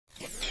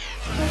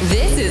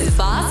This is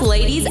Boss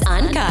Ladies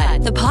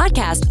Uncut, the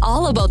podcast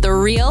all about the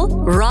real,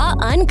 raw,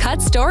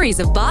 uncut stories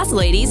of boss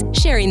ladies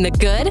sharing the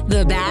good,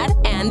 the bad,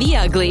 and the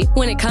ugly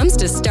when it comes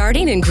to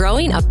starting and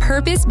growing a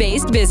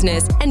purpose-based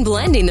business and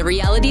blending the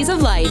realities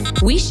of life.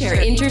 We share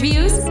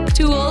interviews,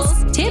 tools,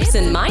 tips,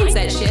 and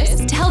mindset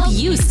shifts to help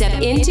you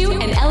step into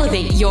and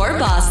elevate your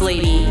boss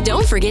lady.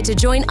 Don't forget to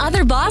join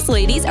other boss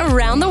ladies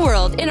around the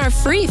world in our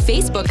free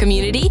Facebook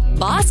community,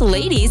 Boss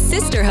Ladies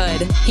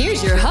Sisterhood.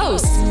 Here's your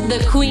host,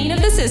 the queen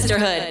of the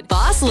sisterhood,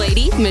 Boss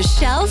Lady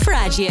Michelle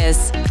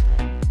Fragius.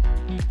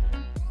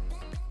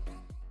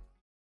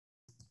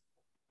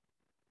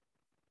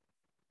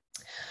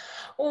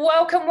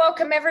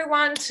 Welcome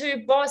everyone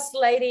to Boss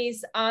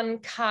Ladies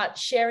Uncut,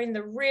 sharing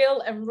the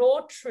real and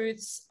raw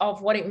truths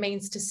of what it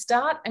means to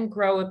start and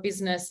grow a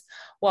business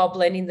while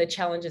blending the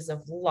challenges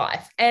of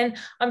life. And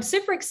I'm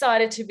super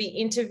excited to be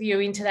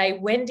interviewing today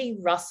Wendy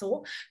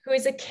Russell, who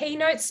is a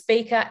keynote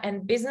speaker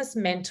and business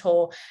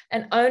mentor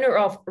and owner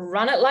of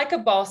Run It Like a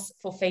Boss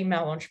for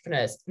female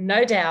entrepreneurs.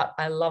 No doubt,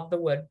 I love the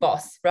word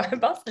boss, right?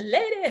 Boss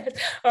ladies.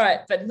 All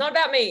right, but not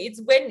about me.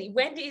 It's Wendy.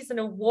 Wendy is an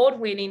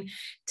award-winning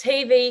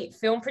TV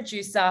film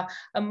producer,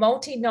 a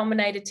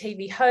multi-nominated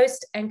TV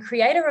host, and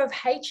creator of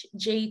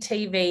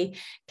HGTV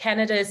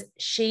Canada's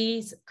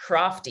She's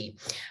Crafty.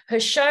 Her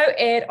show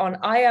aired on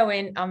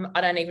ION,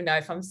 I don't even know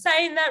if I'm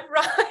saying that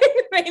right,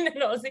 being an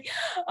Aussie,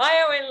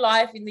 ION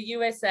Life in the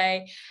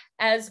USA,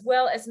 as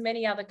well as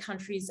many other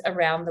countries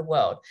around the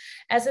world.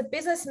 As a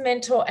business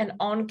mentor and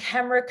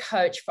on-camera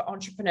coach for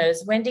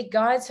entrepreneurs, Wendy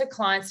guides her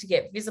clients to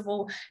get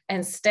visible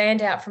and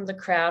stand out from the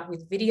crowd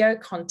with video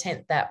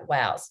content that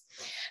wows.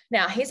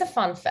 Now, here's a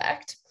fun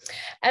fact.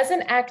 As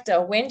an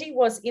actor, Wendy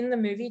was in the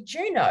movie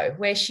Juno,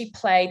 where she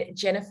played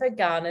Jennifer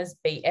Garner's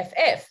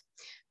BFF.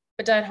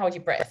 But don't hold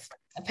your breath.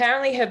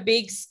 Apparently her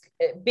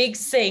big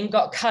scene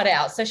got cut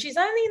out. So she's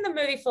only in the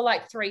movie for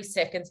like 3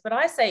 seconds, but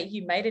I say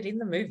you made it in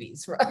the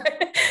movies,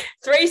 right?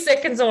 3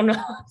 seconds or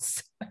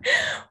not.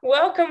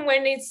 Welcome,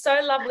 Wendy. It's so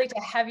lovely to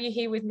have you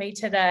here with me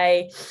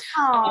today.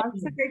 Oh,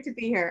 it's so great to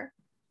be here.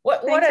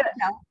 What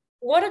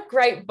a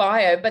great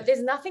bio, but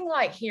there's nothing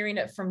like hearing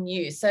it from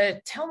you. So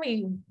tell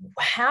me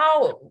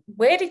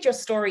where did your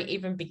story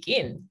even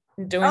begin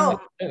in doing what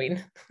you're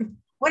doing?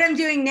 What I'm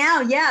doing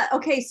now. Yeah.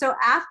 Okay. So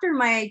after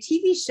my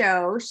TV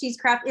show, She's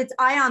Crafty, it's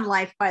ION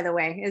Life, by the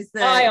way, is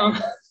the ION.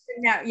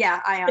 No, yeah,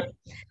 ION.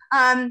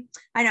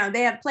 I know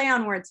they have play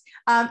on words.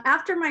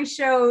 After my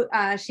show,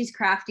 She's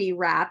Crafty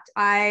wrapped,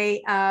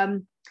 I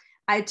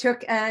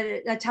took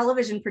a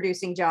television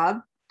producing job,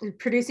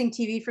 producing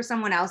TV for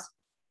someone else.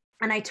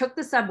 And I took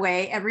the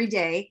subway every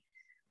day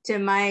to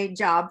my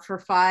job for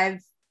 5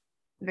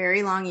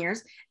 very long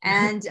years.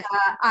 And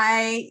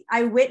I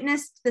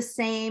witnessed the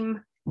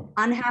same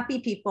unhappy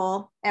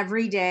people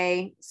every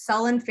day,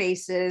 sullen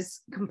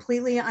faces,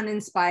 completely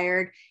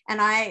uninspired. And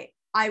the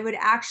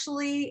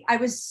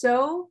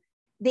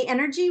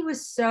energy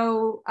was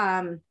so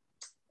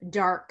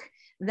dark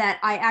that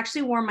I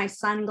actually wore my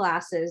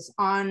sunglasses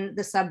on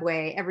the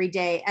subway every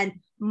day. And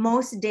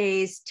most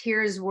days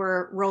tears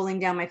were rolling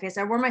down my face.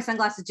 I wore my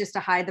sunglasses just to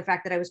hide the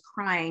fact that I was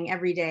crying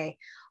every day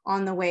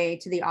on the way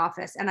to the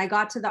office. And I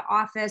got to the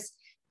office,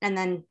 and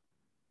then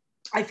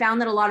I found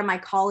that a lot of my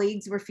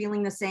colleagues were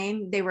feeling the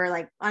same. They were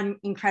like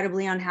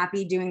incredibly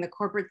unhappy doing the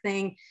corporate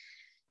thing.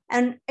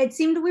 And it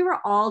seemed we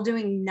were all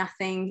doing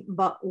nothing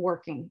but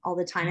working all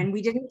the time. And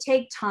we didn't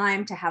take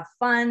time to have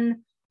fun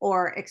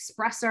or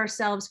express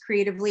ourselves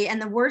creatively. And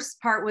the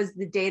worst part was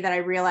the day that I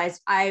realized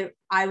I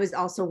was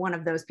also one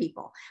of those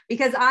people,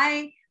 because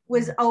I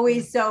was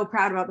always so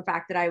proud about the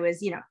fact that I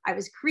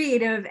was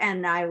creative,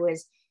 and I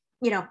was,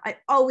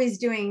 always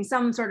doing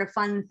some sort of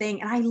fun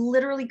thing. And I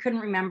literally couldn't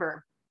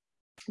remember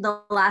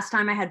the last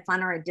time I had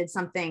fun or I did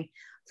something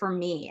for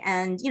me.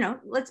 And,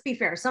 let's be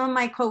fair. Some of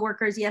my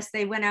coworkers, yes,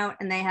 they went out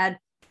and they had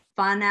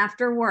fun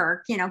after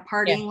work,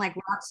 partying like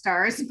rock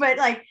stars, but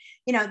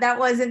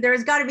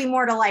there's got to be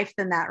more to life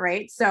than that.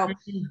 Right. So,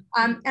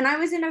 and I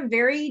was in a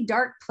very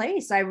dark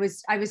place. I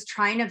was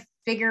trying to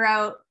figure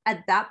out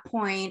at that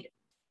point,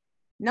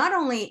 not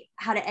only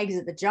how to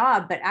exit the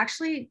job, but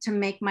actually to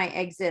make my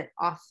exit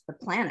off the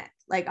planet.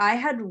 Like I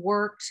had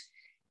worked,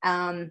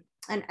 and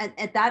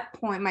at that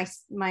point, my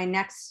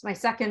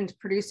second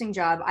producing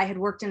job, I had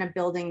worked in a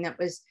building that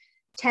was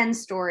 10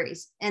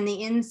 stories, and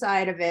the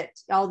inside of it,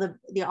 all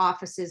the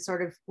offices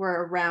sort of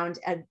were around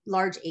a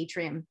large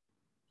atrium,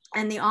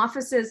 and the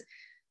offices,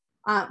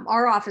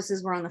 our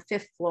offices were on the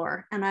 5th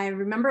floor. And I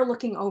remember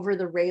looking over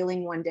the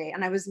railing one day,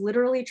 and I was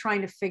literally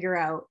trying to figure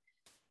out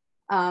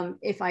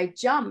if I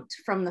jumped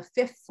from the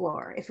 5th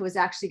floor, if it was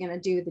actually going to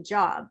do the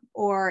job,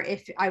 or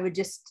if I would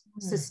just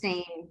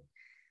sustain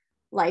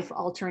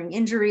life-altering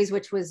injuries,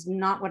 which was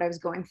not what I was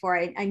going for.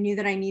 I knew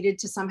that I needed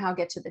to somehow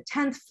get to the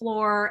 10th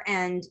floor,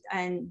 and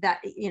that,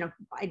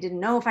 I didn't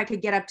know if I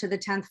could get up to the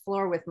 10th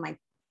floor with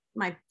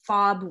my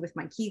fob, with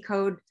my key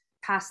code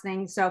pass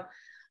thing. So,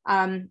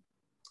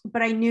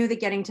 but I knew that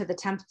getting to the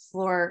 10th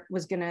floor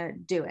was going to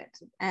do it.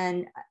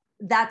 And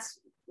that's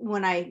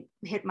when I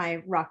hit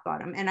my rock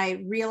bottom. And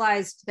I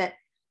realized that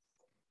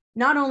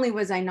not only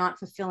was I not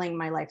fulfilling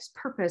my life's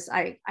purpose,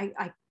 I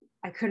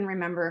couldn't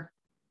remember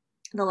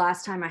the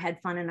last time I had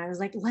fun. And I was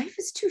like, life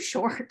is too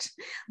short.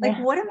 Like,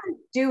 what am I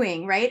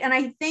doing? Right. And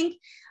I think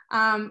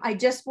I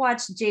just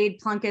watched Jade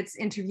Plunkett's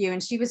interview,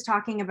 and she was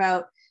talking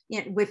about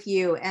with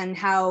you and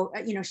how,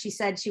 she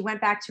said she went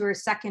back to her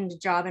second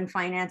job in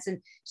finance, and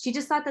she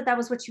just thought that that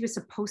was what she was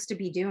supposed to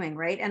be doing.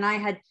 Right. And I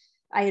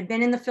had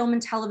been in the film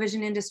and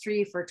television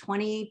industry for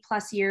 20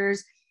 plus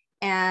years,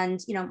 and,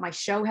 my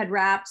show had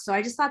wrapped. So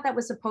I just thought that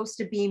was supposed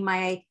to be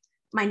my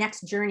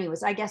next journey.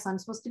 Was, I guess I'm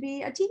supposed to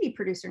be a TV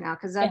producer now,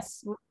 because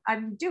that's what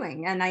I'm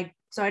doing. And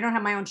so I don't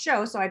have my own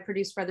show, so I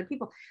produce for other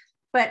people,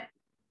 but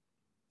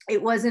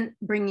it wasn't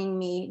bringing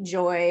me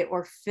joy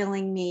or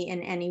filling me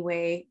in any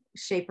way,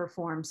 shape, or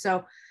form.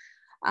 So,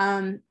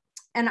 and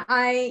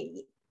I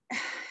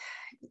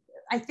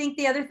think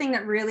the other thing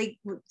that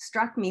really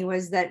struck me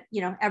was that,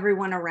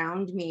 everyone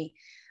around me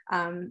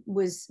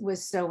was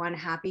so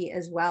unhappy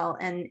as well.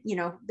 And,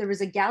 there was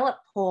a Gallup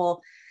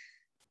poll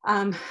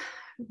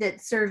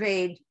that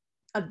surveyed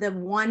of the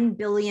 1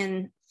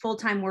 billion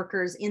full-time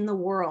workers in the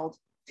world,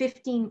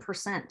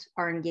 15%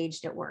 are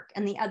engaged at work,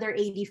 and the other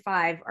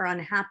 85 are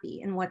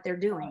unhappy in what they're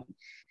doing.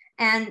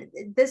 And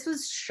this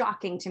was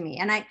shocking to me.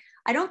 And I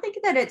don't think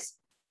that it's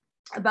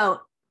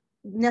about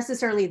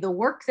necessarily the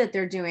work that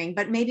they're doing,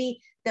 but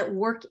maybe that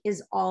work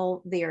is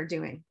all they are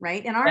doing,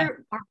 right? And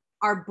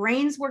our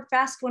brains work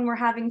best when we're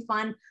having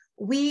fun.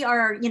 We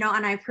are,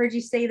 and I've heard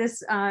you say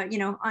this,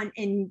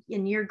 in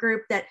your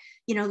group, that,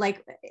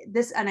 like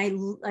this, and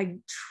I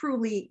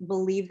truly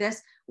believe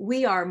this,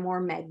 we are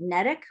more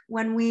magnetic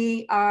when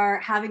we are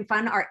having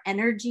fun. Our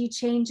energy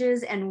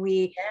changes, and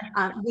we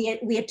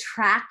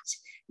attract,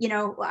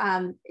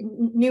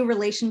 new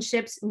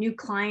relationships, new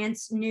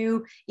clients,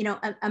 new,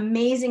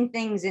 amazing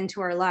things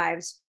into our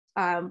lives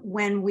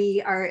when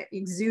we are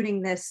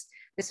exuding this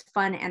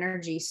fun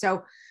energy.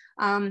 So,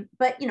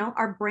 but,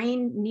 our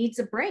brain needs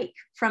a break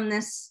from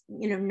this,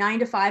 9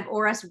 to 5,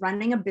 or us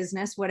running a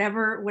business,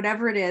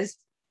 whatever it is.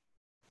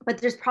 But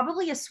there's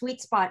probably a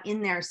sweet spot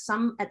in there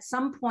at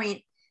some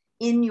point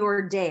in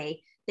your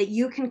day that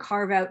you can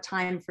carve out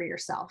time for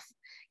yourself,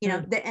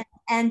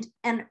 and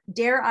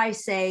dare I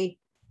say,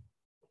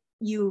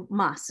 you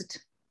must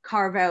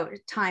carve out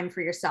time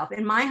for yourself.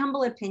 In my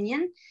humble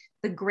opinion,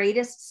 the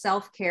greatest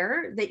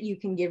self-care that you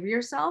can give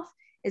yourself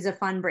is a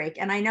fun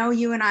break. And I know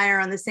you and I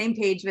are on the same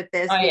page with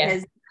this,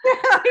 because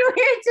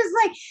it's just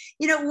like,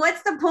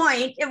 what's the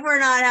point if we're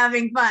not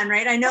having fun,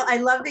 right? I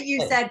love that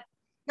you said,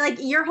 like,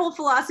 your whole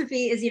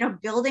philosophy is,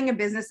 building a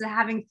business and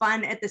having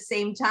fun at the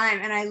same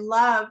time. And I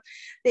love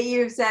that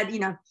you've said,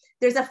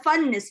 there's a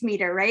funness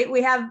meter, right?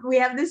 We have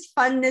this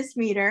funness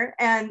meter,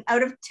 and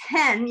out of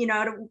 10,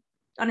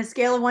 on a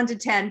scale of 1 to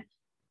 10,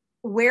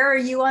 where are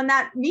you on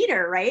that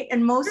meter, right?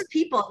 And most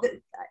people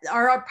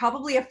are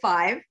probably a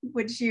 5,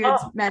 which you had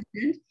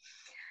mentioned.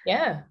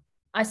 Yeah,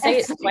 I see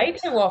it way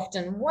too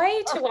often.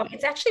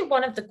 It's actually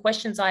one of the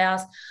questions I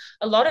ask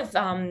a lot of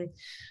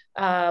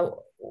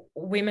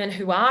women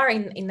who are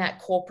in that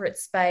corporate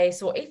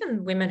space, or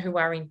even women who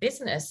are in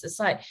business. It's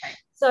like,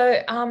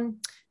 so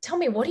tell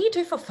me, what do you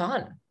do for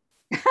fun?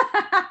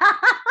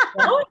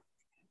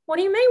 What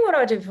do you mean, what do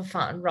I do for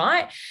fun,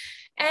 right?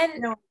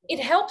 And it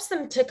helps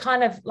them to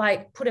kind of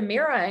like put a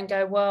mirror and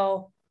go,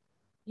 well,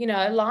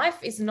 life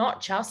is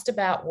not just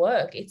about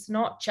work. It's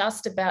not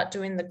just about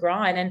doing the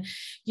grind. And,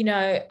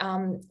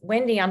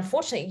 Wendy,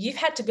 unfortunately, you've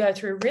had to go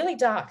through a really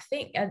dark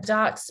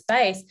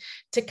space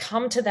to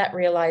come to that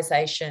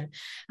realization.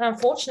 And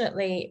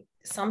unfortunately,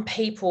 some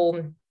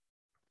people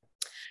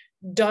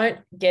don't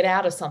get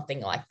out of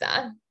something like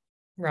that,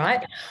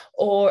 right?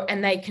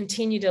 And they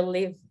continue to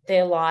live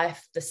their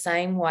life the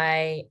same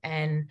way.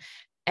 And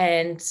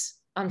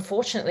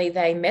unfortunately,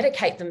 they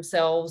medicate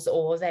themselves,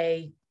 or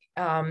they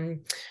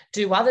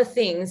do other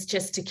things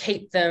just to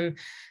keep them,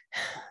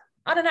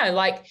 I don't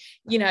know,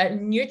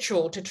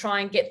 neutral, to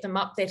try and get them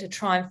up there to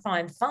try and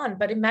find fun.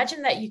 But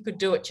imagine that you could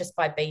do it just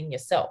by being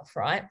yourself,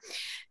 right?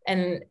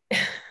 And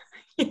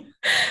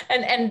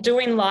and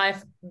doing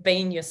life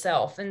being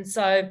yourself. And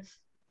so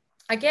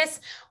I guess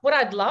what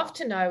I'd love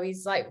to know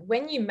is, like,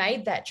 when you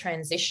made that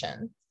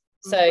transition,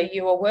 so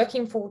you were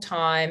working full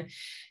time,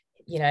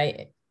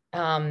 you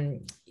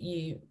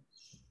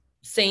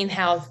seen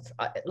how,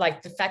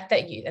 like, the fact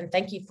that and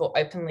thank you for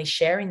openly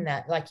sharing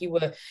that, like, you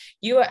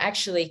were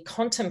actually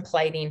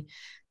contemplating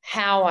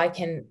how I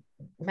can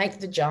make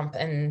the jump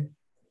and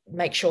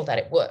make sure that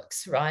it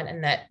works, right?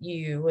 And that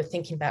you were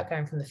thinking about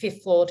going from the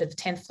 5th floor to the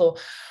 10th floor.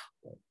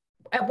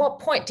 At what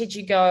point did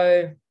you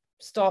go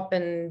stop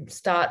and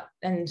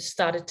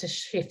started to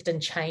shift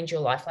and change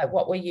your life? Like,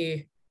 what were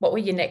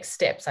your next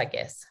steps, I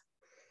guess?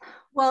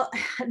 Well,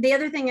 the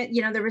other thing,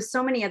 there was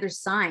so many other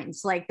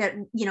signs like that,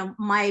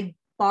 my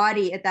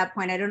body at that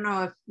point, I don't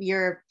know if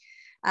you're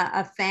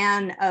a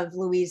fan of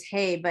Louise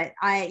Hay, but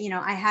I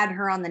had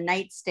her on the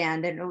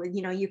nightstand, and,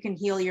 you can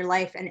heal your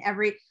life. And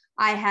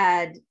I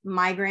had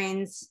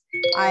migraines.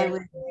 I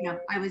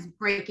was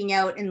breaking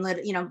out in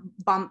little,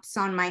 bumps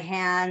on my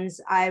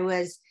hands. I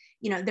was,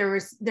 there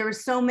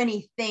was so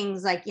many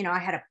things like, I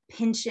had a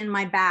pinch in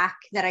my back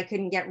that I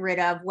couldn't get rid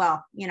of.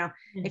 Well,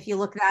 if you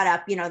look that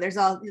up, there's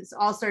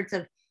all sorts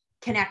of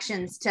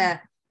connections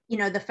to,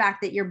 the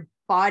fact that your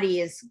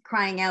body is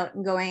crying out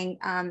and going,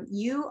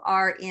 you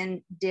are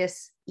in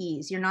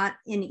dis-ease. You're not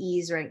in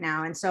ease right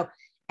now. And so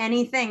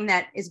anything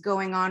that is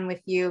going on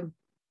with you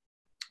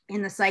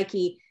in the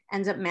psyche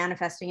ends up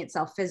manifesting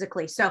itself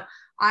physically. So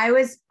I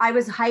was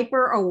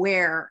hyper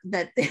aware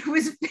that it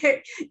was,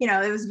 I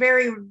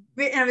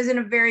was in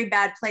a very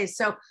bad place.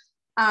 So,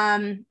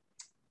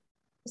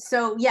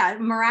 yeah,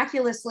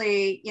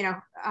 miraculously,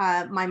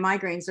 my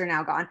migraines are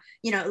now gone,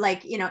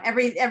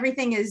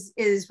 everything is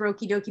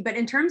roki doki. But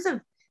in terms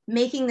of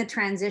making the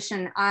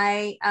transition,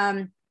 I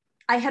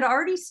had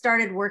already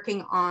started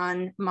working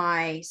on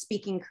my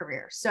speaking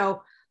career.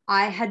 So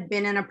I had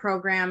been in a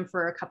program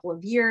for a couple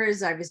of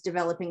years. I was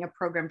developing a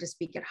program to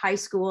speak at high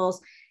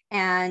schools.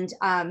 And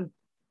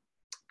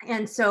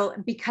so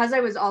because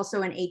I was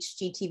also an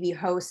HGTV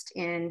host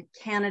in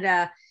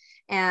Canada,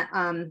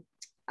 and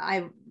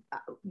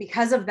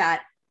because of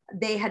that,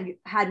 they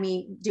had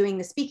me doing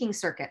the speaking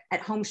circuit at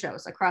home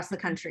shows across the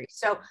country.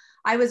 So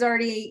I was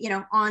already,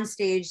 on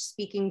stage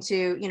speaking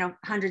to,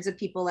 hundreds of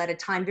people at a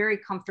time, very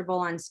comfortable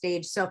on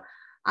stage. So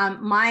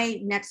my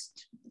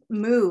next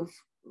move,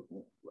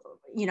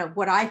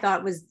 what I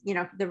thought was,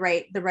 the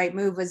right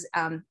move was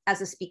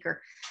as a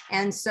speaker.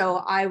 And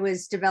so I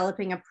was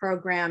developing a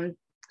program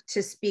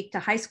to speak to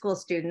high school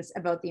students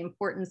about the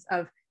importance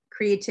of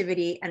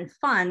creativity and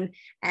fun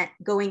and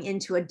going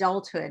into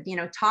adulthood,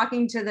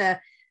 talking to the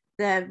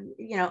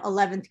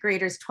 11th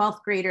graders,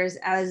 12th graders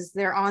as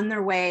they're on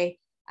their way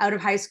out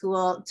of high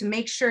school, to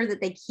make sure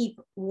that they keep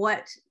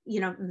what,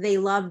 they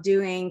love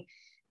doing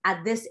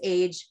at this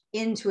age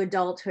into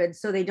adulthood,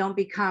 so they don't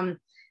become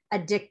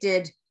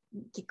addicted,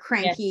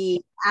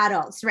 cranky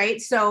adults,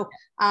 right? So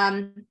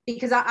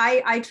because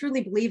I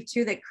truly believe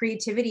too that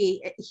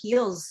creativity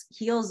heals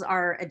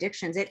our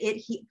addictions.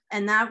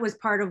 And that was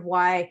part of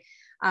why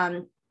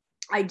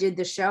I did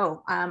the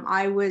show.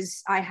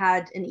 I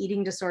had an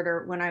eating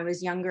disorder when I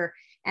was younger,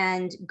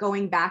 and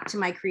going back to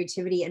my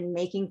creativity and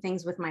making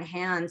things with my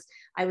hands,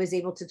 I was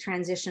able to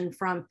transition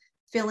from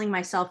filling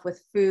myself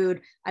with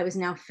food. I was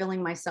now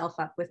filling myself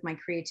up with my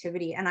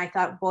creativity. And I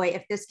thought, boy,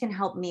 if this can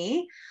help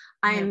me,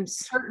 I am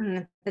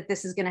certain that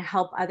this is going to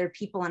help other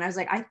people. And I was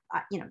like,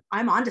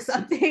 I'm onto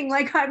something.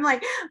 I'm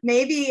like,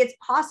 maybe it's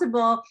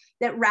possible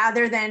that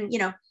rather than,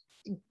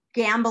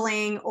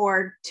 gambling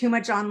or too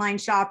much online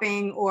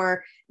shopping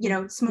or,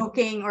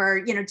 smoking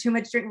or, too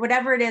much drink,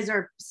 whatever it is,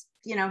 or,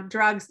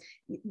 drugs,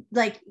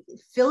 like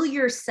fill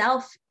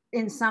yourself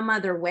in some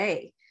other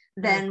way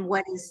than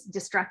what is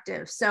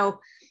destructive. So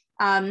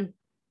I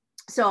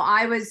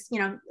was,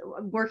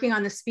 working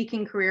on the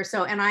speaking career.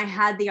 And I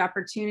had the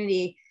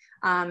opportunity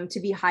to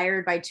be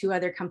hired by 2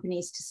 other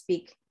companies to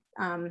speak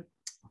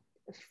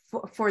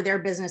for their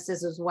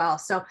businesses as well.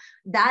 So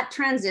that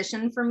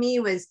transition for me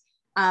was,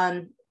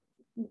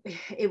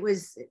 it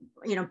was,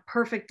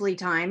 perfectly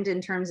timed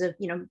in terms of,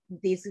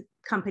 these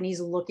companies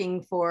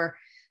looking for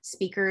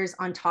speakers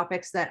on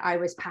topics that I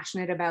was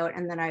passionate about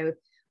and that I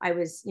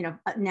was,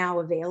 now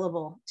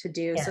available to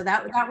do. Yeah. So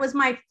that was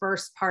my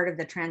first part of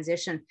the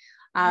transition.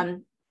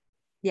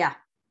 Yeah.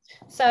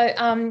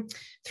 So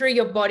through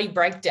your body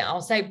breakdown,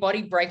 I'll say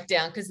body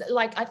breakdown, because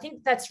I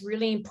think that's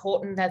really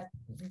important, that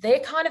they're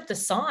kind of the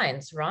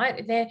signs,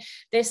 right?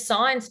 They're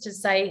signs to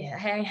say,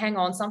 hey, hang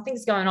on,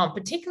 something's going on,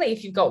 particularly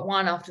if you've got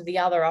one after the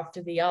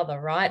other,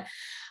 right?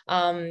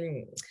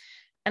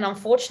 And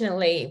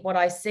unfortunately, what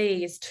I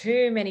see is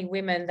too many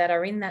women that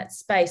are in that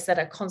space that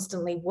are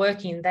constantly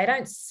working. They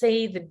don't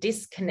see the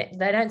disconnect.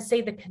 They don't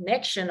see the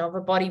connection of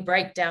a body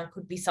breakdown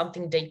could be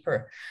something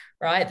deeper,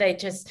 right?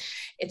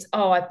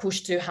 I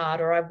pushed too hard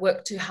or I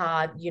worked too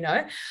hard,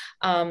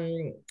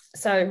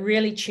 So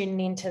really tuning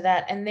into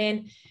that. And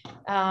then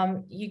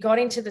you got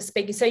into the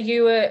speaking. So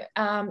you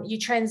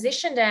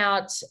transitioned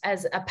out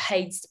as a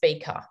paid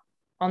speaker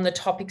on the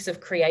topics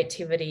of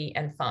creativity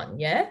and fun.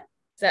 Yeah.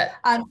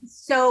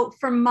 So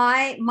for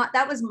my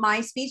that was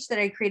my speech that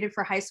I created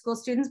for high school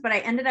students, but I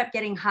ended up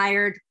getting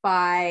hired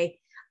by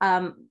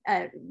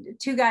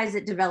 2 guys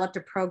that developed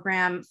a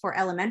program for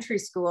elementary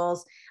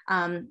schools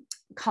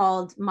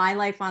called My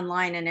Life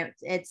Online. And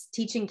it's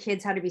teaching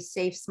kids how to be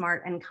safe,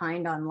 smart, and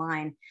kind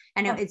online.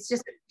 And it's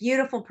just a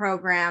beautiful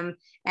program.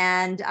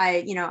 And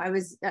I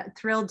was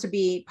thrilled to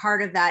be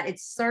part of that.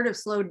 It's sort of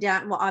slowed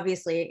down. Well,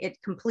 obviously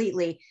it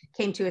completely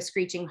came to a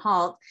screeching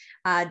halt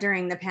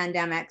during the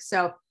pandemic.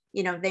 So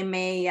they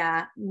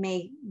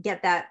may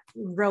get that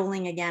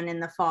rolling again in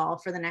the fall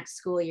for the next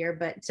school year.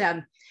 But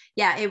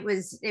yeah, it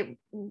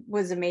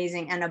was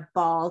amazing and a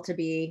ball to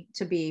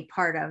be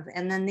part of.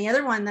 And then the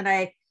other one that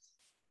I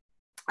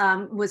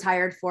was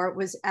hired for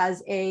was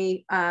as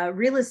a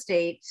real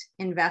estate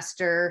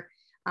investor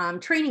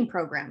training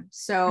program.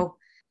 So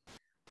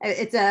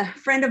it's a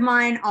friend of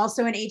mine,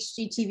 also an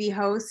HGTV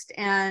host,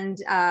 and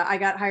I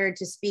got hired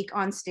to speak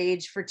on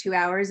stage for 2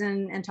 hours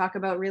and talk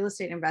about real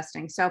estate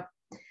investing. So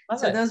Love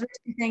So it. those were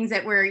two things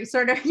that were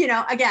sort of,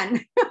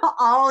 again,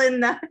 all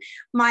in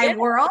my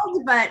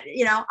world, but,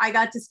 I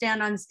got to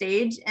stand on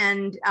stage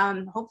and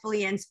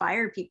hopefully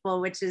inspire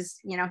people, which is,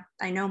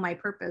 I know my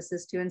purpose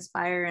is to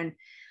inspire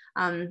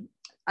and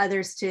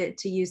others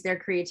to use their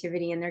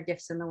creativity and their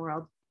gifts in the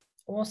world.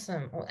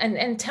 Awesome.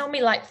 And tell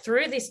me, like,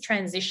 through this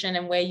transition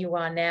and where you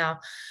are now,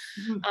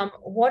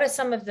 what are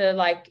some of the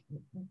like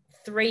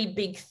 3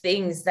 big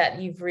things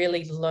that you've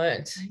really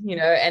learned,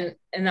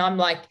 and I'm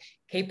like,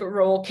 keep it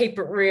raw, keep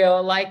it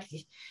real. Like,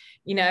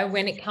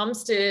 when it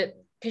comes to,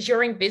 because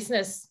you're in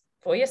business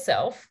for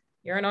yourself,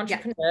 you're an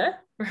entrepreneur,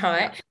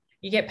 right?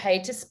 You get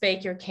paid to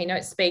speak, you're a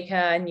keynote speaker,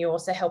 and you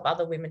also help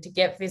other women to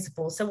get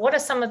visible. So what are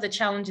some of the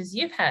challenges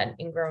you've had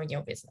in growing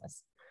your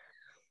business?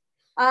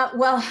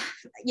 Well,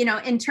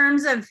 in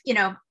terms of,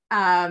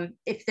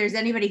 if there's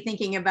anybody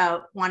thinking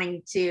about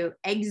wanting to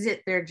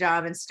exit their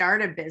job and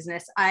start a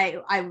business, I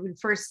would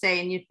first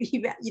say, and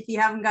if you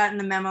haven't gotten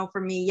the memo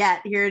from me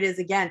yet, here it is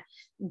again,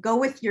 go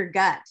with your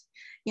gut,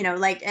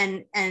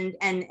 and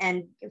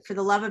for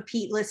the love of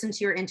Pete, listen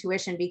to your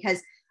intuition,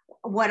 because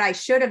what I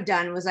should have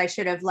done was I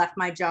should have left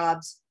my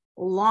jobs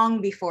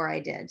long before I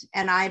did.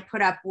 And I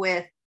put up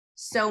with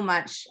so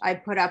much. I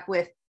put up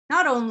with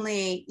not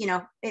only,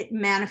 it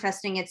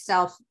manifesting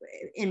itself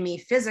in me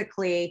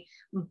physically,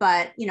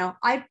 but,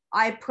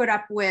 I put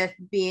up with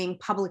being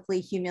publicly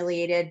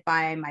humiliated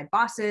by my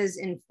bosses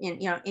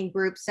in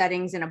group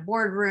settings, in a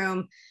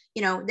boardroom.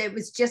 It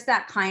was just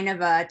that kind of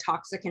a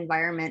toxic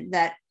environment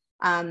that,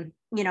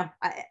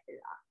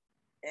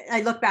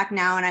 I look back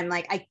now and I'm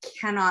like, I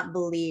cannot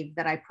believe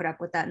that I put up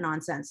with that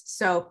nonsense.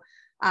 So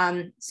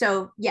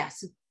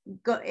yes,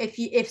 go, if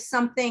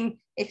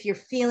you're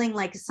feeling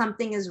like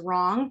something is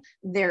wrong,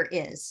 there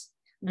is,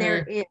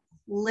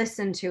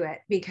 listen to it,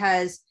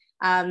 because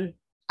I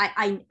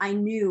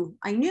knew,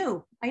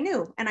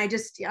 and I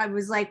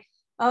was like,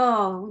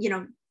 oh,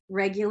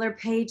 regular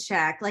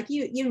paycheck, like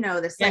you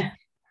know this,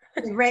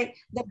 like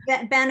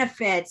the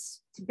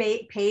benefits,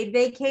 paid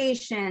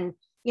vacation,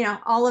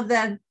 all of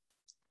the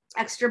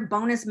extra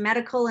bonus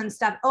medical and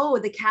stuff. Oh,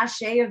 the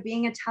cachet of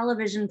being a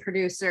television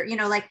producer,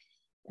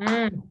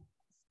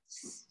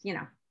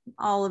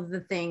 all of the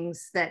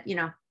things that,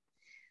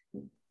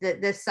 that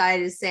this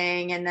side is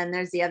saying. And then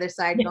there's the other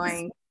side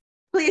going,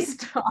 please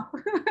stop.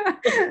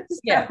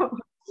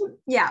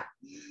 Yeah.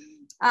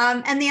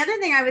 And the other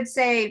thing I would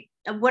say,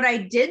 what I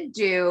did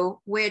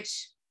do,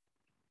 which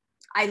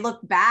I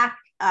look back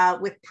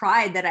with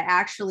pride that I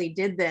actually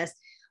did this,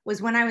 was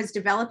when I was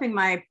developing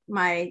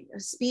my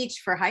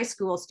speech for high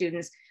school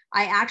students,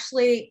 I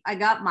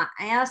got my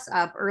ass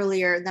up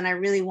earlier than I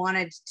really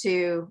wanted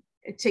to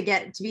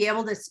be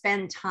able to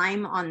spend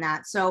time on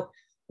that. So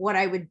what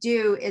I would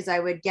do is I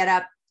would get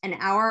up an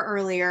hour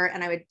earlier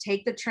and I would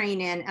take the train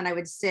in and I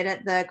would sit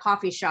at the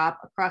coffee shop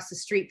across the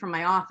street from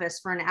my office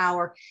for an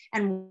hour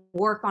and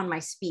work on my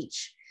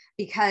speech,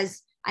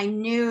 because I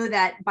knew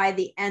that by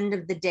the end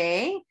of the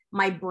day,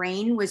 my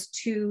brain was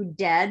too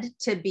dead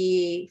to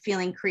be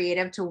feeling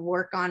creative to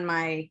work on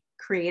my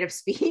creative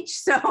speech.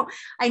 So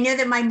I knew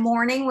that my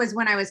morning was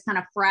when I was kind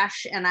of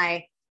fresh, and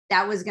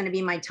that was going to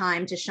be my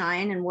time to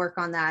shine and work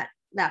on that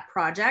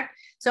project.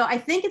 So I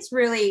think it's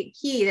really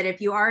key that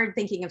if you are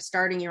thinking of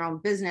starting your own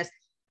business,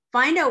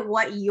 find out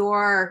what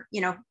your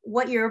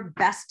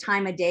best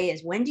time of day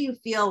is. When do you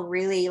feel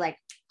really like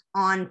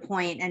on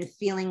point and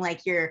feeling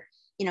like you're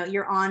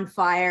on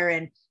fire,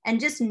 and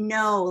just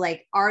know,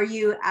 like, are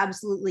you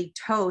absolutely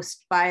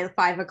toast by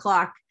 5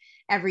 o'clock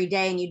every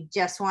day and you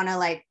just want to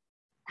like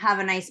have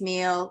a nice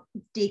meal,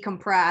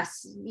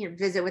 decompress,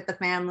 visit with the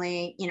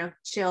family,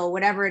 chill,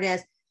 whatever it is,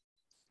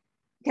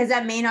 because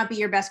that may not be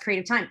your best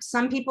creative time.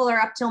 Some people are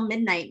up till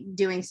midnight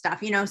doing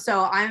stuff,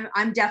 so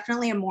I'm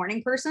definitely a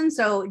morning person.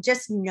 So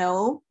just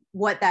know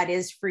what that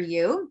is for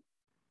you,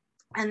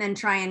 and then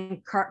try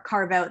and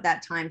carve out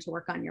that time to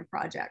work on your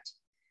project.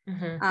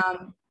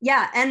 And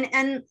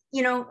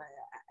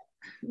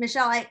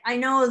Michelle, I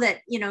know that,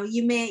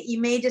 you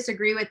may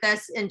disagree with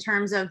this in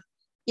terms of,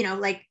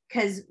 like,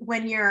 because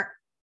when you're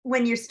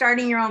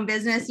starting your own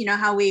business,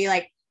 how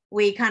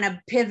we kind of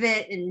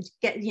pivot and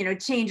get,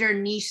 change our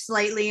niche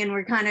slightly. And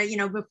we're kind of,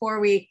 before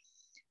we,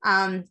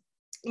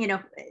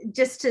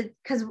 just to,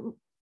 because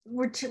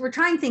we're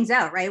trying things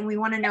out, right? And we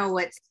want to know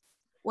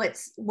what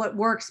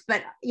works.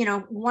 But,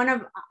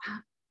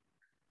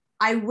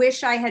 I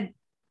wish I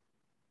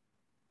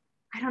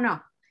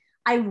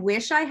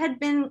had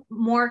been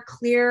more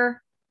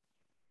clear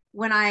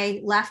when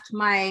I left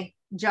my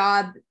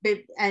job,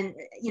 and,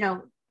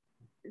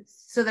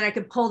 so that I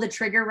could pull the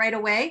trigger right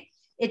away.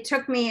 It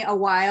took me a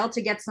while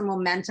to get some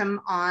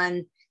momentum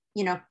on,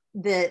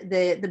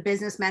 the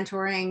business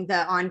mentoring,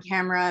 the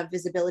on-camera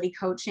visibility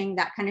coaching,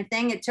 that kind of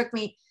thing. It took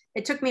me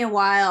a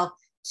while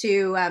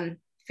to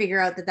figure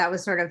out that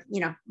was sort of,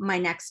 my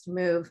next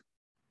move.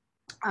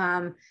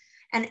 And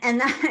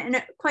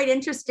quite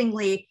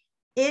interestingly,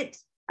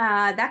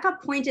 that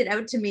got pointed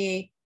out to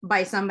me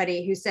by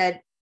somebody who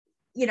said,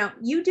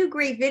 you do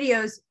great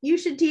videos, you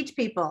should teach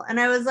people. And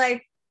I was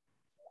like,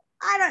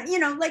 I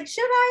don't, like,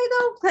 should I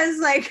though? Because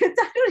like,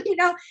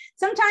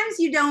 sometimes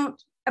you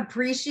don't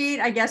appreciate,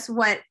 I guess,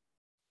 what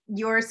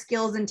your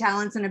skills and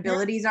talents and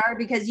abilities are,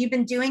 because you've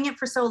been doing it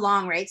for so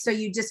long, right? So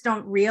you just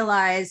don't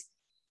realize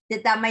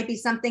that might be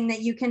something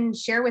that you can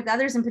share with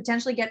others and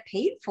potentially get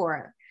paid for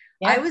it.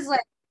 I was like,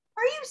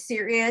 are you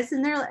serious?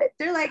 And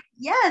they're like,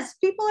 yes,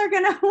 people are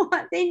going to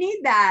want, they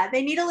need that.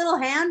 They need a little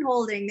hand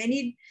holding. They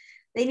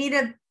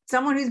need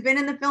someone who's been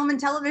in the film and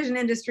television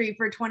industry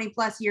for 20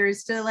 plus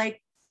years to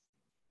like,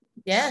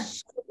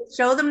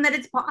 show them that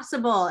it's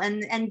possible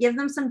and give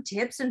them some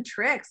tips and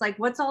tricks. Like,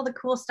 what's all the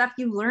cool stuff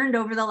you learned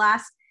over the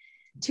last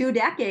 2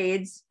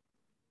 decades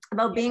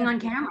about being on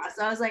camera?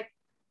 So I was like,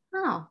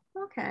 oh,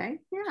 okay.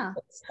 Yeah.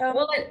 So,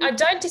 well, I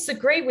don't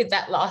disagree with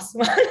that last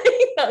one.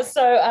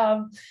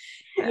 So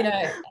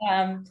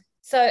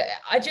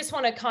I just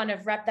want to kind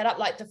of wrap that up.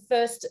 Like, the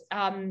first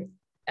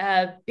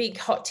big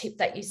hot tip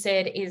that you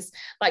said is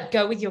like,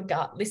 go with your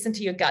gut, listen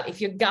to your gut.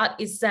 If your gut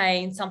is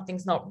saying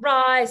something's not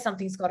right,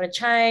 something's got to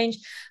change,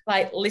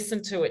 like,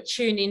 listen to it,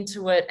 tune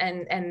into it,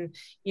 and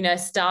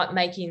start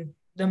making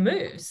the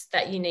moves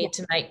that you need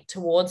to make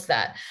towards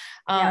that.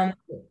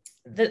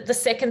 The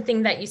second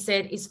thing that you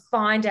said is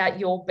find out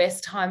your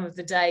best time of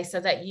the day so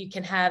that you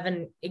can have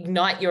and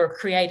ignite your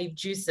creative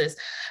juices.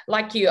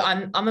 Like you,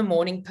 I'm a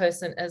morning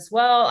person as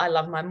well. I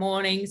love my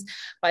mornings.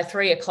 By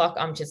 3 o'clock,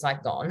 I'm just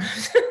like gone.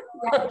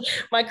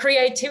 My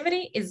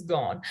creativity is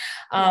gone.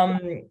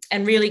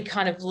 And really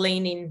kind of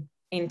leaning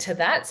into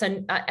that. So,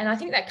 and I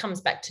think that comes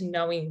back to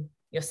knowing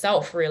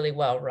yourself really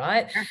well,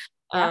 right?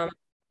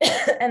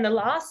 And the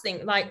last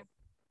thing, like,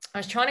 I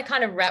was trying to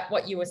kind of wrap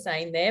what you were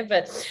saying there,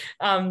 but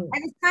I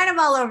was kind of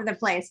all over the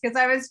place because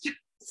I was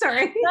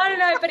sorry.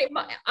 No, but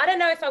I don't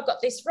know if I've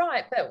got this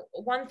right. But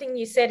one thing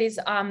you said is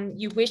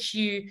you wish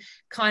you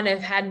kind of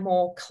had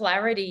more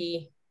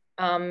clarity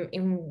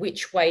in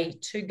which way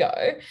to go,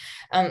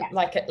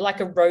 like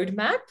a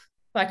roadmap.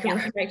 Like a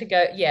roadmap to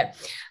go,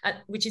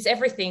 which is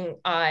everything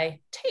I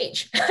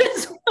teach.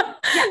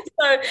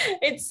 So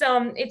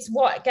it's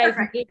what gave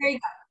me.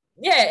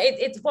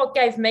 It's what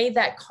gave me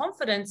that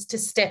confidence to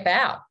step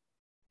out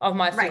of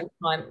my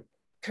full-time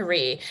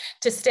career,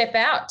 to step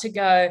out, to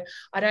go,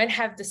 I don't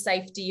have the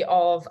safety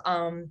of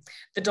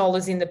the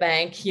dollars in the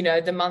bank,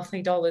 the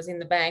monthly dollars in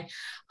the bank,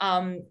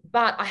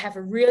 but I have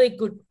a really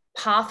good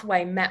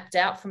pathway mapped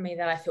out for me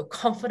that I feel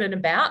confident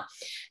about.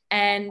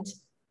 And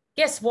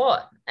guess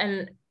what?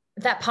 And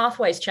that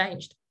pathway's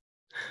changed.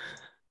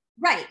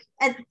 Right.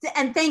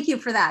 And thank you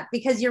for that,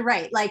 because you're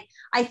right. Like,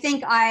 I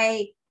think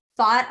I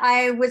thought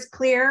I was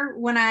clear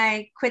when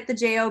I quit the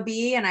job,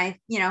 and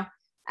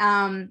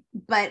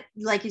but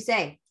like you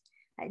say,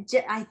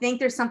 I think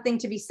there's something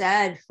to be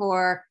said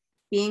for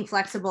being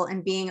flexible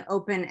and being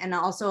open, and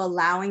also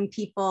allowing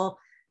people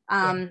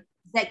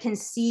that can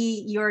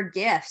see your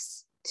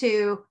gifts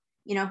to,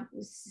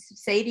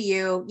 say to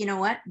you, you know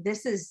what,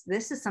 this is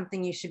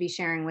something you should be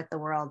sharing with the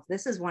world.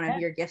 This is one of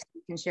your gifts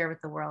you can share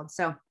with the world.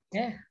 So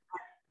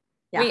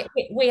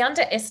we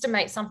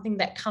underestimate something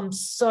that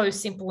comes so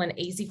simple and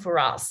easy for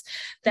us,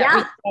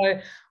 that we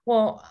go,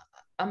 well,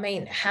 I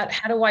mean, how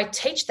do I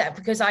teach that?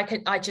 Because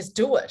I just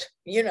do it,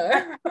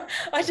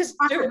 I just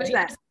do it. It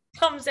just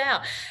comes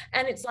out.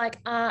 And it's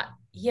like, but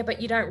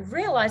you don't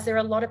realize there are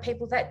a lot of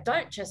people that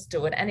don't just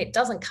do it and it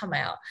doesn't come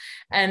out.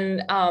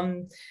 And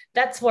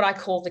that's what I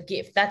call the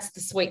gift. That's the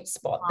sweet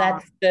spot.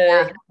 That's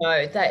the,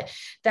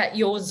 that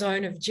your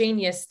zone of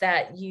genius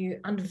that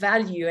you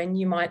undervalue, and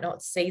you might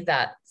not see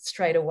that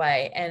straight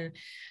away. And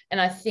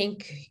I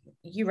think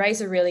you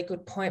raise a really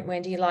good point,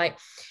 Wendy, like,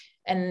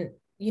 and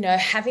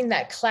having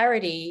that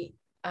clarity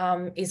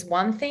is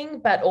one thing,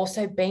 but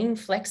also being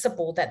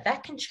flexible,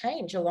 that can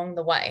change along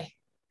the way.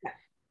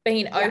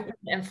 Being open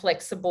and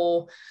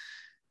flexible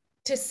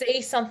to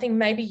see something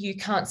maybe you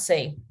can't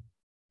see.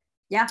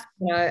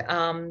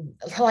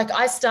 Like,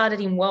 I started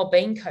in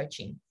well-being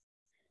coaching.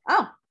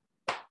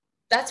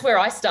 That's where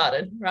I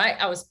started, right?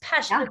 I was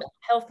passionate about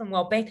health and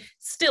well-being,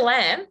 still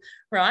am,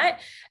 right?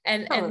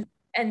 And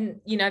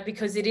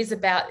because it is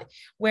about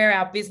where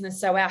our business,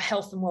 so our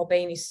health and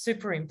well-being is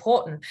super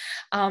important.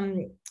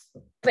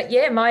 But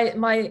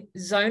my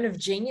zone of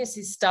genius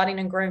is starting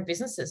and growing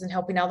businesses and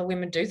helping other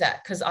women do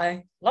that, because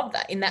I love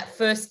that in that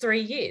first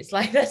 3 years.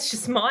 Like, that's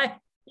just my,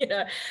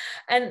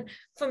 and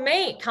for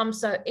me, it comes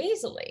so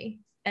easily.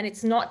 And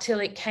it's not till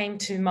it came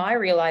to my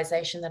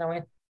realization that I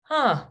went,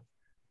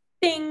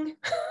 ding,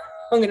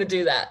 I'm going to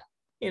do that,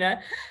 And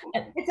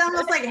it's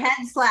almost like a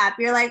head slap.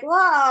 You're like,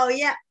 whoa,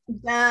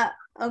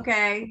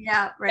 okay,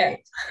 right.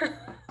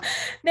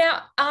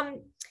 Now,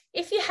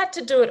 if you had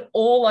to do it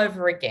all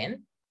over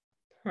again,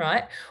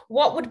 right,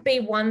 what would be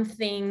one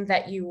thing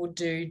that you would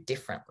do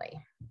differently?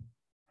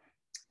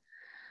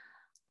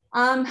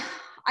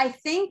 I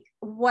think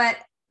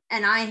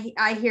and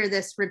I hear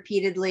this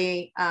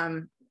repeatedly,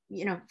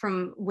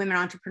 from women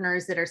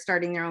entrepreneurs that are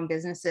starting their own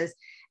businesses.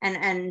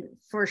 And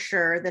for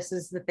sure, this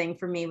is the thing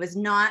for me, was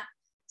not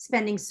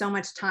spending so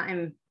much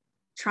time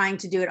trying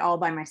to do it all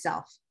by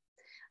myself.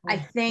 I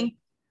think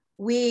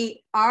when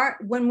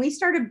we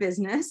start a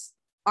business,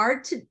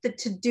 the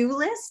to-do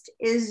list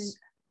is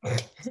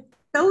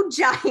so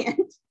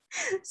giant,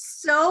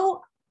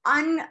 so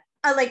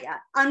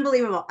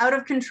unbelievable, out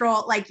of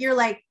control. Like you're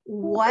like,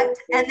 what?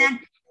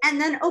 And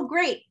then, oh,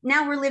 great.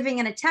 Now we're living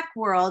in a tech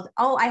world.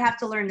 Oh, I have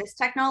to learn this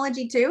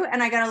technology too.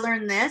 And I got to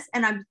learn this.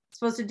 And I'm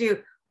supposed to do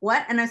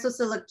what? And I'm supposed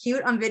to look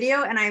cute on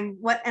video. And I'm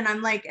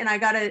like, and I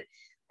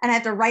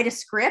have to write a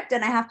script,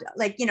 and I have to,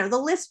 like, you know, the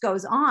list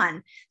goes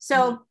on.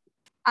 So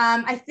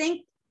I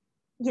think,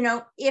 you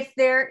know, if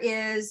there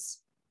is,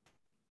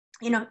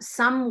 you know,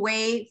 some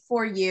way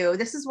for you,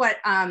 this is what,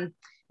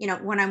 you know,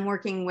 when I'm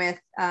working with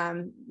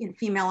you know,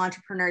 female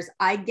entrepreneurs,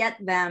 I get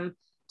them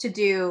to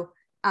do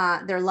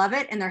their love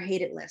it and their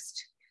hate it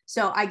list.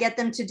 So I get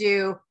them to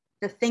do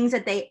the things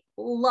that they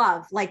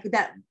love, like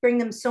that bring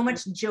them so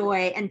much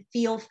joy and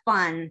feel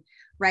fun,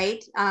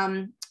 right?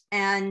 You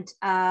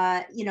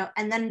know,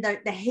 and then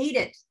the hate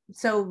it.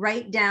 So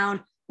write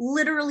down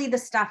literally the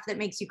stuff that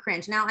makes you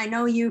cringe. Now I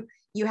know you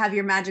have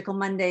your magical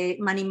money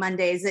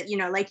Mondays that, you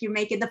know, like you're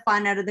making the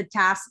fun out of the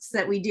tasks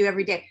that we do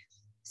every day.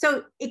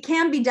 So it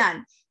can be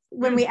done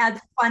when we add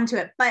fun to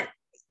it, but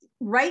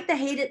write the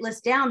hate it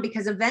list down,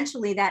 because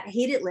eventually that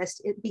hate it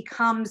list, it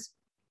becomes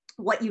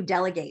what you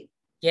delegate.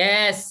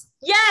 Yes.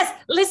 Yes.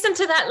 Listen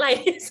to that,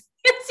 ladies.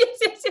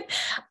 Yes.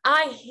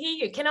 I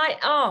hear you.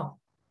 Oh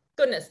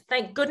goodness.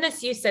 Thank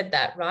goodness you said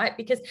that, right?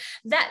 Because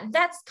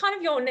that's kind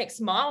of your next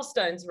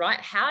milestones, right?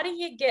 How do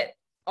you get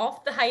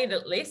off the hate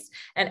it list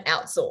and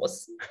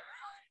outsource?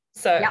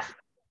 So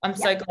I'm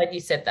so glad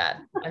you said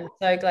that. I'm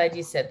so glad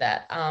you said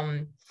that.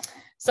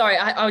 Sorry,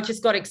 I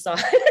just got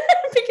excited because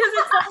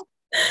it's like,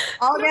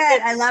 all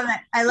good. I love it.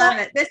 I love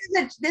it.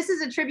 This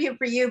is a tribute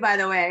for you, by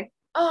the way.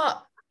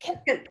 Oh,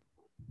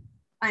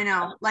 I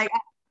know. Like,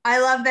 I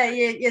love that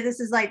this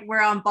is like,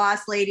 we're on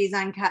Boss Ladies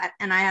Uncut,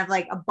 and I have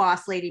like a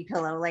Boss Lady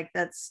pillow. Like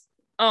that's.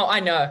 Oh, I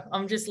know.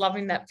 I'm just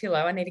loving that pillow.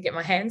 I need to get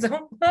my hands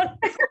on one.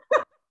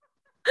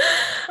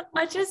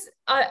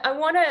 I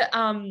want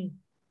to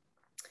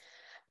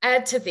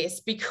add to this,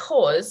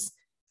 because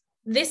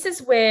this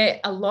is where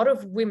a lot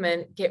of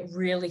women get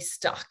really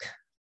stuck,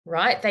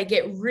 right? They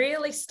get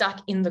really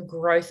stuck in the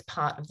growth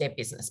part of their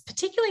business,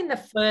 particularly in the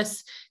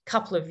first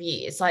couple of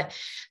years. Like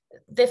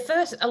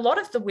a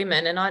lot of the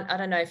women, and I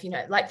don't know if you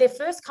know, like their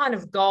first kind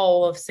of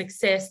goal of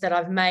success, that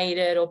I've made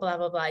it or blah,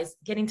 blah, blah, is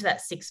getting to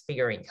that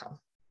 6-figure income.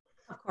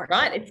 Of course.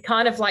 Right? It's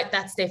kind of like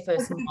that's their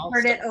first milestone.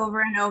 Heard it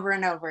over and over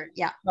and over.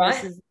 Yeah.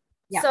 Right.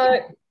 So,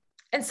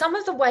 and some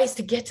of the ways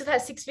to get to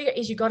that 6-figure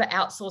is you got to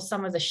outsource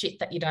some of the shit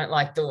that you don't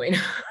like doing.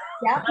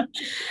 Yeah.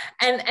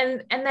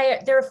 and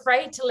they're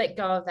afraid to let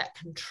go of that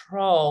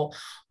control,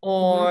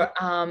 or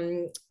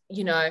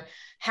you know,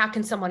 how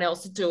can someone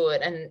else do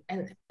it?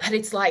 But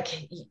it's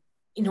like,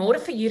 in order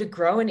for you to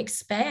grow and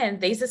expand,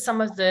 these are some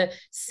of the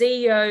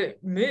CEO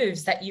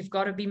moves that you've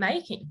got to be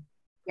making.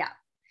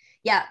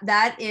 Yeah,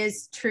 that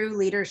is true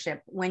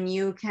leadership, when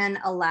you can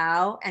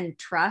allow and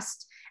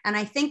trust. And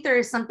I think there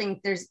is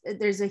something,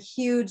 there's a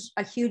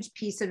huge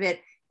piece of it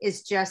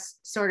is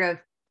just sort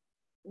of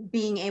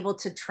being able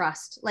to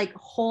trust, like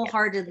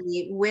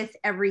wholeheartedly, with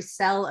every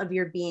cell of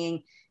your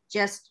being,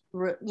 just,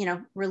 you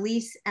know,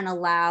 release and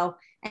allow.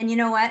 And you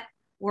know what?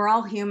 We're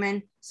all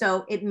human.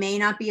 So it may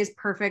not be as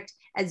perfect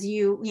as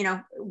you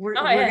know, we're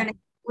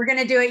going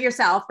to do it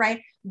yourself.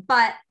 Right.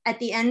 But at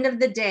the end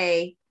of the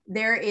day,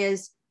 there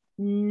is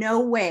no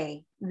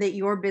way that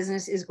your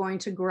business is going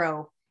to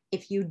grow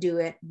if you do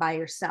it by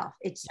yourself.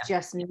 It's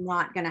just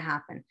not going to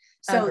happen.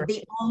 So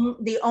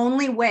the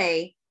only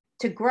way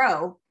to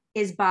grow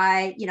is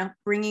by, you know,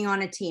 bringing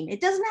on a team. It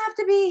doesn't have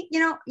to be,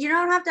 you know, you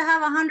don't have to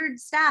have 100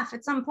 staff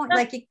at some point. No.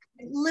 Like it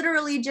could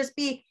literally just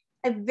be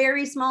a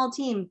very small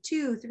team,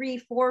 2, 3,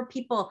 4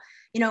 people,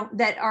 you know,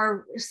 that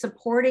are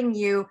supporting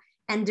you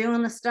and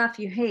doing the stuff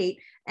you hate.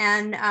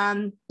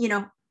 And, you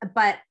know,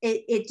 but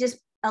it just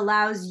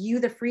allows you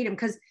the freedom.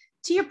 Because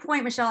to your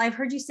point, Michelle, I've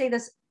heard you say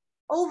this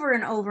over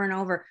and over and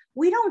over.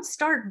 We don't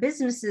start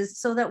businesses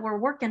so that we're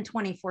working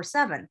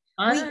 24/7.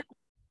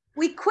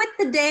 We quit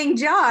the dang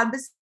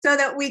jobs so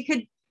that we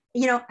could,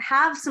 you know,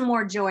 have some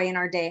more joy in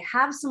our day,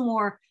 have some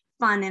more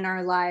fun in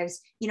our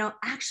lives, you know,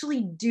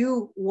 actually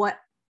do what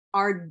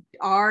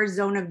our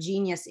zone of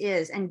genius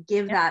is, and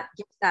give that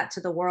to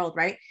the world,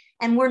 right?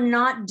 And we're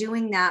not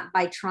doing that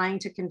by trying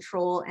to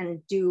control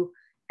and do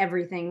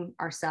everything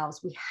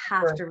ourselves. We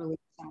have to release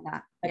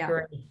that.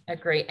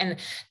 Agree. And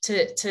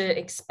to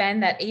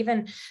expand that,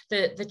 even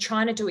the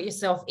trying to do it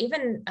yourself,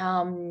 even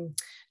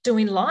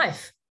doing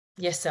life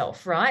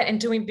yourself, right? And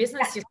doing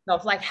business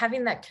yourself, like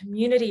having that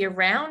community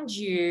around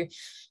you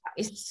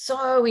is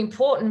so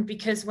important,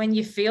 because when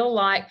you feel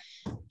like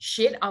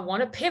shit, I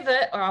want to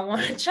pivot or I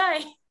want to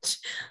change,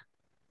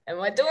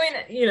 am I doing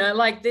it? You know,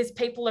 like there's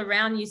people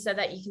around you so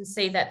that you can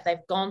see that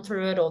they've gone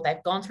through it, or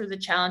they've gone through the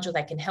challenge, or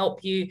they can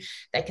help you,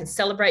 they can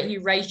celebrate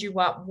you, raise you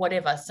up,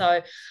 whatever.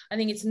 So I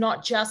think it's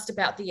not just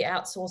about the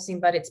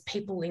outsourcing, but it's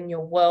people in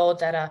your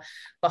world that are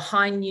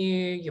behind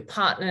you, your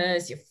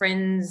partners, your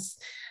friends,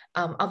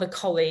 other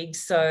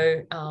colleagues.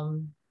 So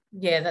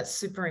Yeah, that's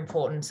super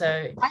important.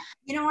 So,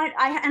 you know what,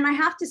 I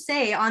have to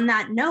say on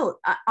that note,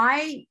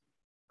 I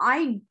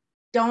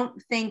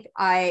don't think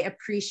I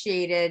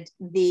appreciated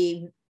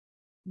the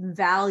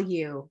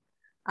value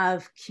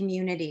of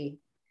community.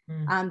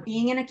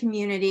 Being in a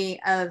community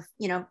of,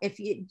 you know, if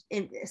you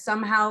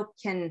somehow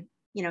can,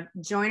 you know,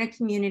 join a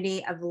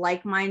community of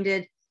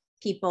like-minded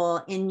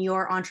people in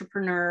your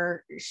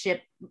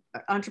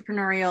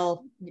entrepreneurial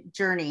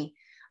journey.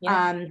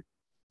 Yeah.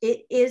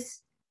 It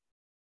is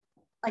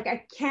like,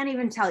 I can't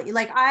even tell you,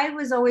 like, I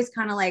was always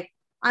kind of like,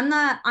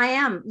 I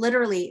am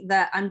literally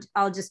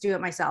I'll just do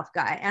it myself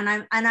guy. And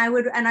I'm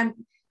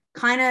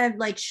kind of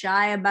like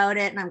shy about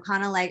it. And I'm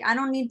kind of like, I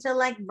don't need to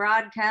like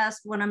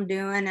broadcast what I'm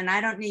doing. And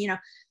I don't need, you know,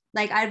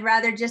 like, I'd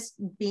rather just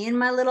be in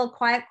my little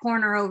quiet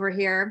corner over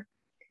here,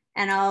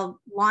 and I'll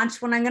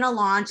launch when I'm going to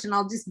launch, and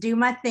I'll just do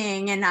my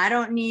thing. And I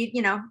don't need,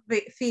 you know,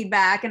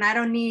 feedback, and I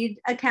don't need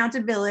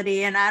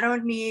accountability, and I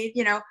don't need,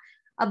 you know,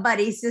 a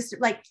buddy sister,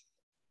 like,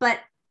 but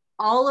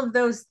all of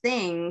those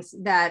things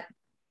that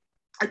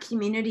a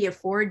community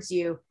affords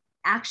you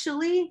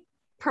actually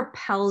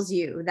propels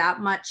you that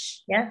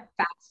much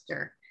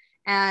faster.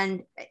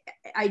 And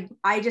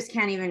I just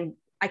can't even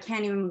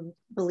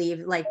believe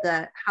like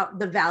the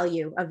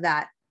value of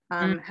that,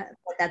 what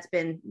that's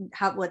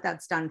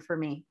done for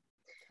me.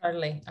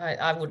 Totally.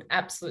 I would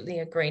absolutely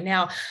agree.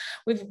 Now,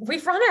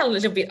 we've run out a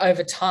little bit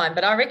over time,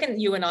 but I reckon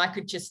you and I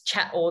could just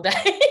chat all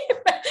day.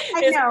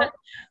 I know.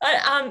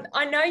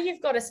 I know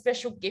you've got a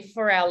special gift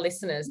for our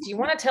listeners. Do you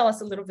want to tell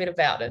us a little bit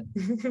about it?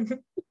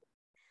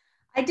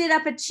 I did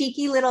up a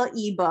cheeky little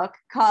ebook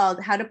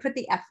called How to Put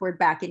the F Word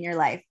Back in Your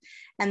Life.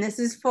 And this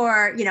is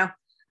for, you know,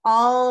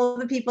 all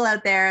the people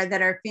out there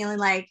that are feeling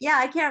like,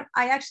 yeah,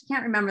 I actually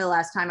can't remember the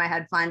last time I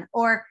had fun.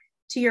 Or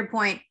to your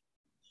point,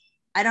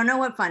 I don't know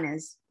what fun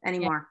is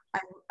anymore.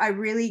 Yeah. I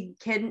really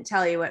couldn't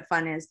tell you what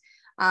fun is.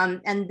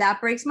 And that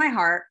breaks my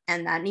heart,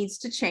 and that needs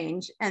to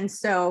change. And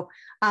so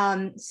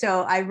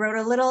I wrote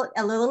a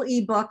little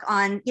ebook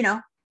on, you know,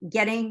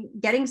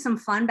 getting some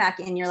fun back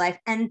in your life.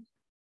 And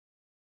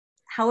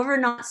however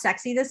not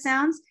sexy this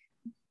sounds,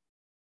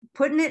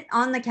 putting it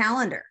on the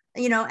calendar,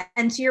 you know,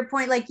 and to your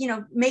point, like, you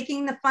know,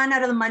 making the fun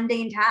out of the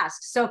mundane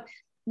tasks. So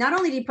not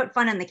only do you put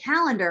fun in the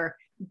calendar,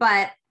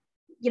 but,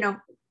 you know,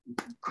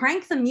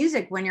 crank the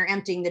music when you're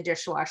emptying the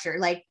dishwasher,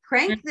 like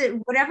crank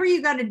whatever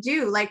you got to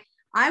do. Like,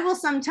 I will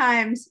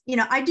sometimes, you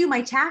know, I do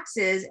my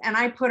taxes and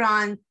I put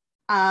on,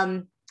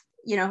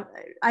 you know,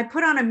 I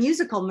put on a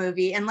musical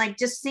movie and like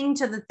just sing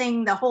to the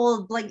thing the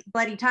whole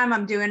bloody time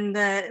I'm doing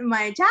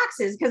my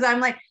taxes. Cause I'm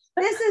like,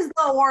 this is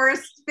the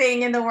worst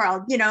thing in the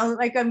world. You know,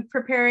 like I'm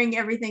preparing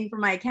everything for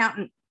my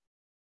accountant.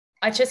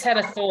 I just had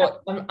a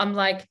thought. I'm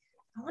like,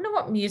 I wonder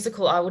what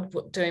musical I would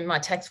do in my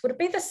tax. Would it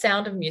be The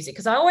Sound of Music?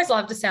 Because I always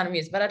loved The Sound of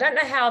Music, but I don't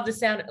know how the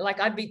sound, like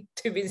I'd be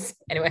too busy.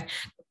 Anyway,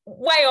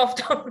 way off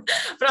topic,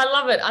 but I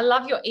love it. I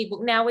love your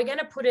ebook. Now we're going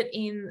to put it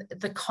in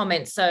the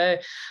comments. So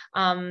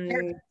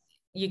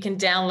you can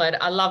download.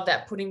 I love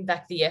that. Putting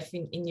back the F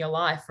in your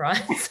life,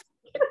 right?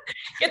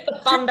 Get the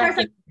fun back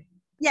in.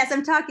 Yes,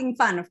 I'm talking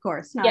fun, of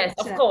course. Yes,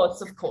 of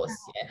course.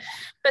 Yeah.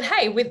 But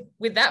hey,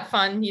 with that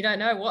fun, you don't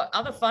know what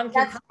other fun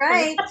can That's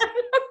right.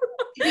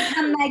 You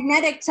become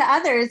magnetic to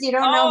others. You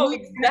don't know who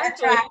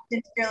exactly attract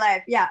into your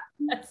life. Yeah.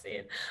 That's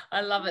it. I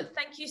love it.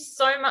 Thank you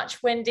so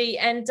much, Wendy.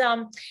 And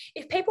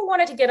if people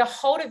wanted to get a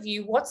hold of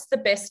you, what's the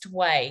best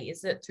way?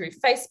 Is it through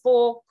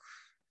Facebook?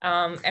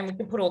 And we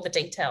can put all the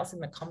details in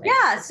the comments.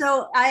 Yeah.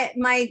 So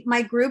my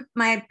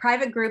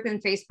private group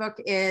in Facebook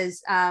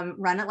is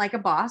Run It Like a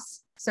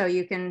Boss. So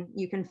you can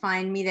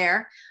find me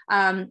there.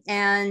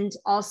 And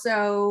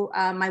also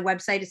my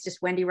website is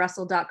just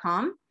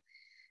wendyrussell.com.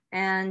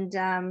 And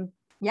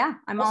yeah,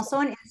 I'm also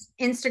on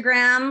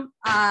Instagram.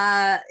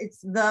 It's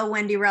the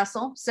Wendy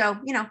Russell. So,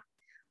 you know,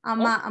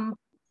 I'm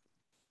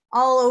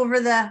all over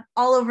the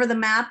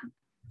map.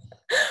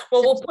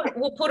 Well,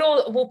 we'll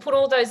put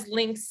all those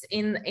links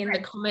in the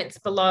comments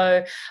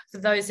below for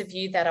those of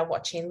you that are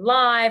watching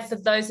live. For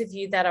those of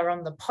you that are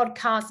on the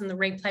podcast and the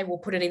replay, we'll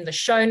put it in the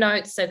show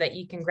notes so that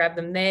you can grab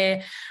them there,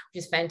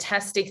 which is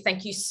fantastic.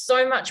 Thank you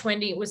so much,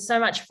 Wendy. It was so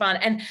much fun.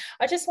 And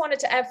I just wanted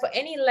to add, for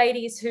any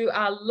ladies who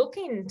are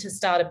looking to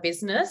start a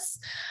business,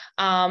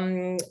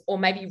 or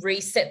maybe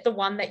reset the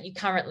one that you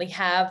currently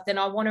have, then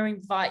I want to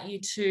invite you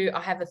to,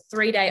 I have a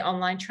 3-day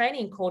online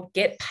training called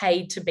Get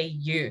Paid to Be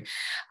You.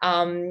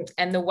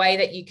 And the way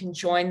that you can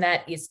join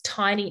that is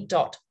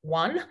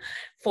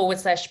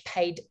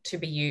tiny.1/paid to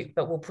be you,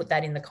 but we'll put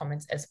that in the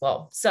comments as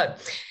well. So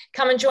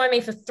come and join me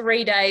for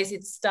 3 days.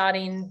 It's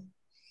starting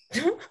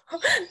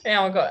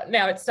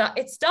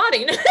it's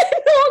starting in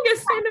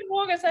August, end of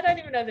August. I don't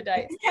even know the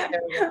dates.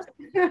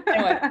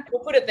 Anyway,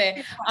 we'll put it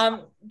there.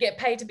 Get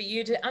paid to be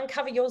you, to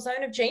uncover your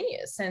zone of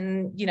genius,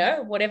 and you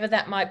know, whatever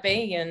that might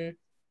be, and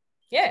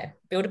yeah,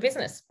 build a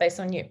business based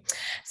on you.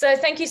 So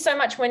thank you so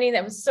much, Wendy.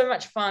 That was so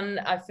much fun.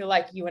 I feel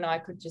like you and I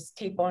could just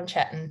keep on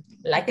chatting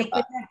like a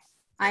buck.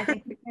 I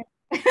think we can.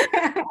 Thank you.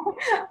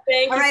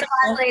 All right,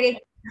 Boss Lady.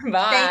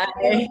 Bye.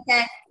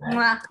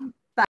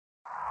 Bye.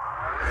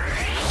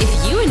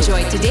 If you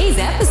enjoyed today's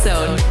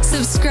episode,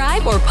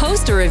 subscribe or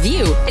post a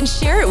review and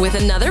share it with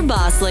another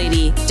boss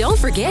lady. Don't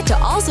forget to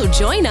also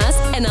join us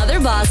and other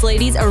boss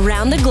ladies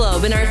around the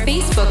globe in our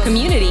Facebook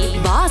community,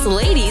 Boss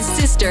Ladies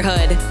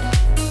Sisterhood.